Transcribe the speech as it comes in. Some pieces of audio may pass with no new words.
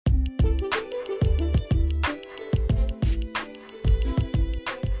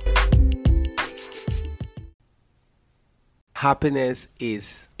Happiness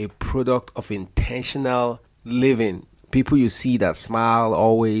is a product of intentional living. People you see that smile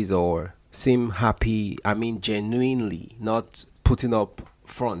always or seem happy, I mean genuinely, not putting up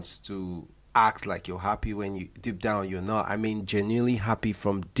fronts to act like you're happy when you deep down you're not. I mean genuinely happy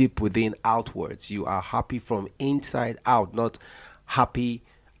from deep within outwards. You are happy from inside out, not happy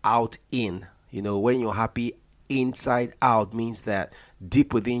out in. When you're happy inside out means that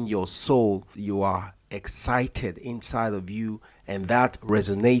deep within your soul you are excited inside of you, and that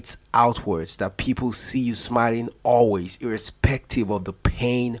resonates outwards, that people see you smiling always, irrespective of the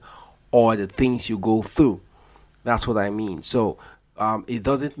pain or the things you go through. That's what I mean. So it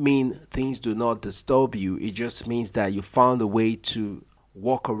doesn't mean things do not disturb you. It just means that you found a way to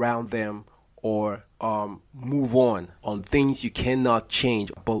walk around them or move on things you cannot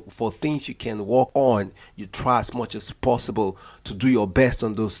change. But for things you can walk on, you try as much as possible to do your best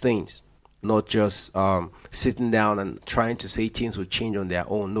on those things. Not just sitting down and trying to say things will change on their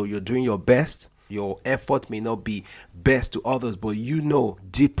own. No, you're doing your best. Your effort may not be best to others, but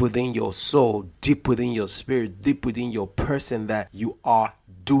deep within your soul, deep within your spirit, deep within your person, that you are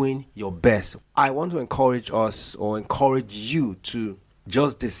doing your best. I want to encourage us, or encourage you, to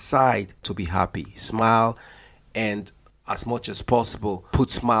just decide to be happy. Smile, and as much as possible,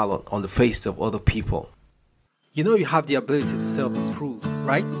 put smile on the face of other people. You have the ability to self-improve,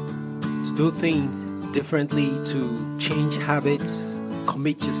 right? To do things differently, to change habits,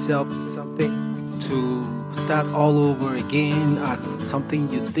 commit yourself to something, to start all over again at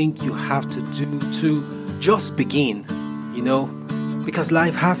something you think you have to do, to just begin, because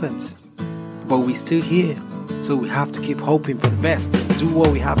life happens, but we're still here, so we have to keep hoping for the best and do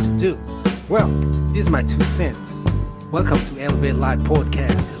what we have to do. Well, this is my 2 cents. Welcome to Elevate Life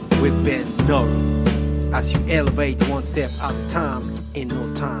Podcast with Ben Nori, as you elevate one step at a time in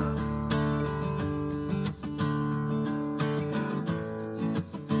no time.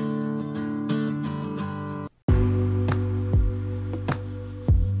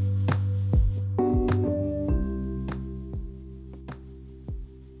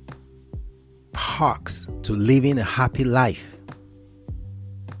 Hacks to living a happy life.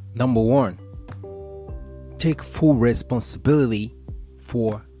 Number 1, take full responsibility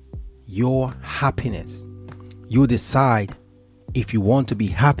for your happiness. You decide if you want to be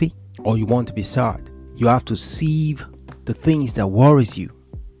happy or you want to be sad. You have to sieve the things that worries you.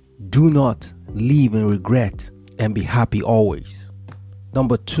 Do not live in regret and be happy always.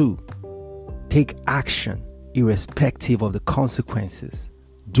 Number 2, take action irrespective of the consequences.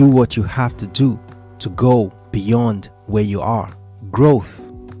 Do what you have to do to go beyond where you are. Growth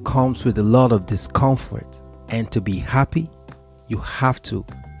comes with a lot of discomfort, and to be happy, you have to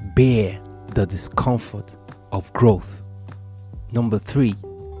bear the discomfort of growth. Number 3,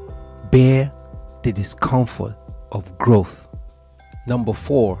 bear the discomfort of growth. Number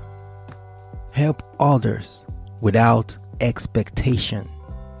 4, help others without expectation.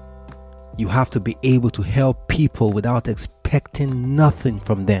 You have to be able to help people without expecting nothing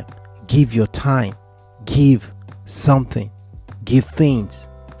from them. Give your time, give something, give things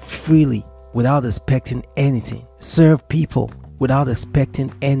freely without expecting anything. Serve people without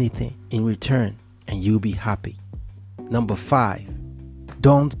expecting anything in return, and you'll be happy. Number 5,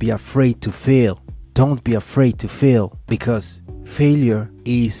 don't be afraid to fail. Don't be afraid to fail, because failure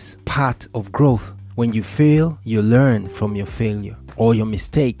is part of growth. When you fail, you learn from your failure or your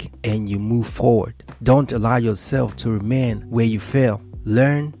mistake and you move forward. Don't allow yourself to remain where you fail.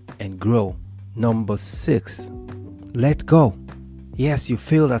 Learn and grow. Number 6, let go. Yes, you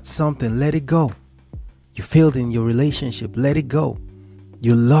failed at something, let it go. You failed in your relationship, let it go.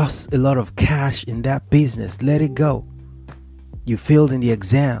 You lost a lot of cash in that business, let it go. You failed in the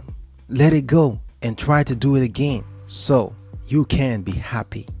exam, let it go and try to do it again. So you can be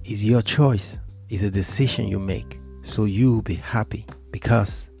happy. It's your choice. It's a decision you make. So you be happy,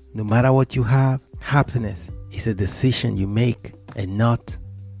 because no matter what you have, happiness is a decision you make and not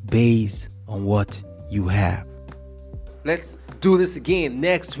based on what you have. Let's do this again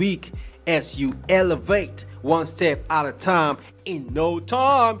next week as you elevate one step at a time in no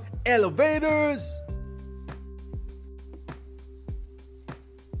time. Elevators!